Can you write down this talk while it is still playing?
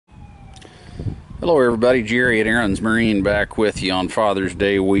Hello everybody, Jerry at Aaron's Marine back with you on Father's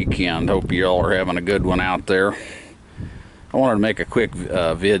Day weekend. Hope you all are having a good one out there. I wanted to make a quick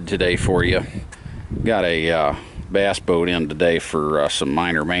vid today for you. Got a bass boat in today for some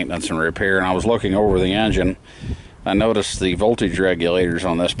minor maintenance and repair, and I was looking over the engine. I noticed the voltage regulators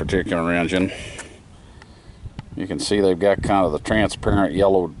on this particular engine. You can see they've got kind of the transparent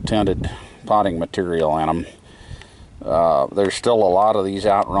yellow tinted potting material in them. There's still a lot of these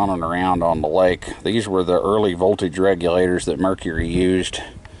out running around on the lake. These were the early voltage regulators that Mercury used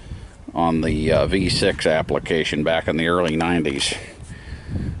on the V6 application back in the early 90s.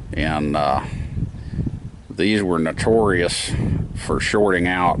 And these were notorious for shorting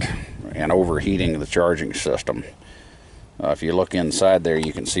out and overheating the charging system. If you look inside there,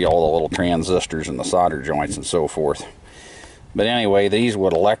 you can see all the little transistors and the solder joints and so forth. But anyway, these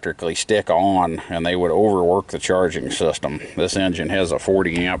would electrically stick on and they would overwork the charging system. This engine has a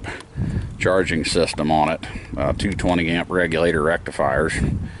 40 amp charging system on it, 220 amp regulator rectifiers.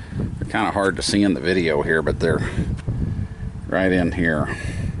 They're kind of hard to see in the video here, but they're right in here.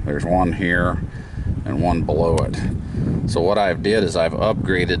 There's one here and one below it. So what I've did is I've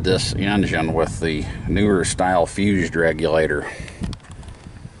upgraded this engine with the newer style fused regulator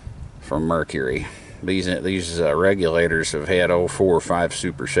from Mercury. These regulators have had 4 or 5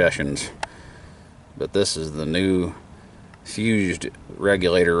 super sessions, but this is the new fused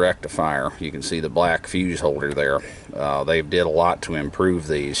regulator rectifier. You can see the black fuse holder there. They did a lot to improve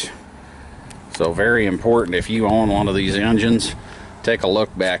these. So very important, if you own one of these engines, take a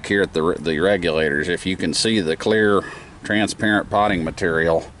look back here at the regulators. If you can see the clear transparent potting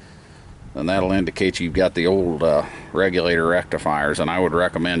material, then that'll indicate you've got the old regulator rectifiers, and I would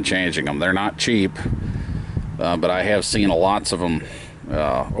recommend changing them. They're not cheap, but I have seen lots of them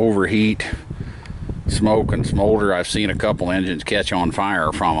overheat, smoke, and smolder. I've seen a couple engines catch on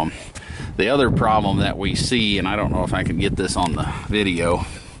fire from them. The other problem that we see, and I don't know if I can get this on the video,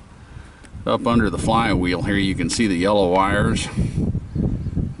 up under the flywheel here you can see the yellow wires.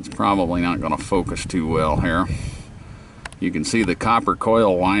 It's probably not going to focus too well here. You can see the copper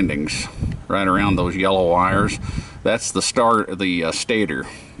coil windings right around those yellow wires. That's the stator,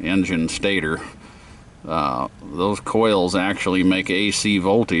 engine stator. Those coils actually make AC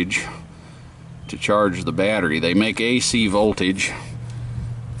voltage to charge the battery. They make AC voltage,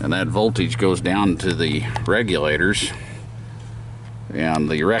 and that voltage goes down to the regulators, and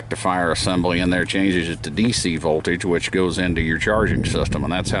the rectifier assembly in there changes it to DC voltage, which goes into your charging system,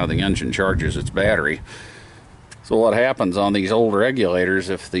 and that's how the engine charges its battery. So what happens on these old regulators,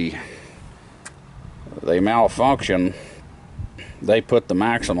 if they malfunction, they put the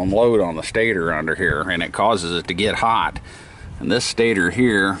maximum load on the stator under here, and it causes it to get hot. And this stator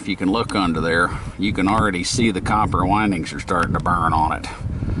here, if you can look under there, you can already see the copper windings are starting to burn on it.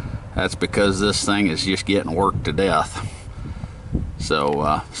 That's because this thing is just getting worked to death.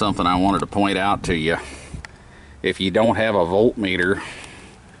 So something I wanted to point out to you, if you don't have a voltmeter,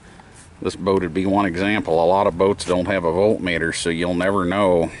 this boat would be one example. A lot of boats don't have a voltmeter, so you'll never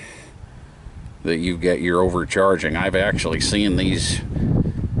know that you get your overcharging. I've actually seen these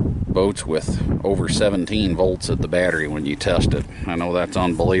boats with over 17 volts at the battery when you test it. I know that's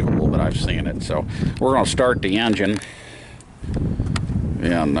unbelievable, but I've seen it. So we're going to start the engine.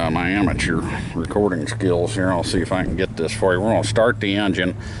 And my amateur recording skills here, I'll see if I can get this for you. We're going to start the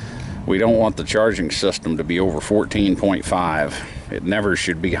engine. We don't want the charging system to be over 14.5. It never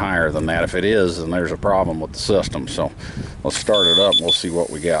should be higher than that. If it is, then there's a problem with the system. So let's start it up and we'll see what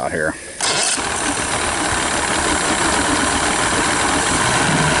we got here.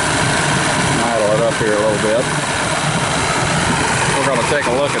 Idle it up here a little bit. We're going to take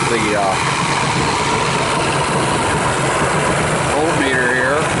a look at the voltmeter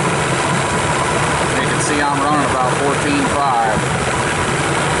here. You can see I'm running about 14.5.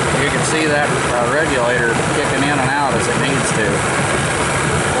 You can see that regulator kicking in and out as it needs to.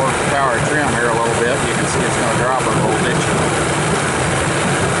 Work the power trim here a little bit. You can see it's going to drop a voltage.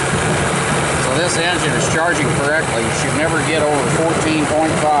 So this engine is charging correctly. You should never get over 14.5.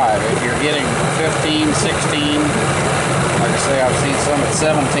 If you're getting 15, 16, like I say, I've seen some at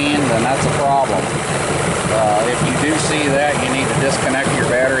 17, then that's a problem. If you do see that, you need to disconnect your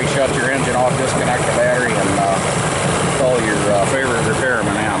battery, shut your engine off, disconnect the battery, and call your favorite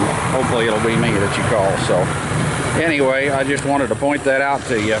repairman in. Hopefully it'll be me that you call. So anyway, I just wanted to point that out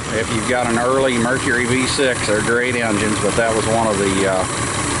to you. If you've got an early Mercury V6, they're great engines, but that was one of the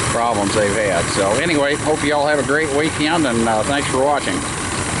problems they've had. So anyway, hope you all have a great weekend, and thanks for watching.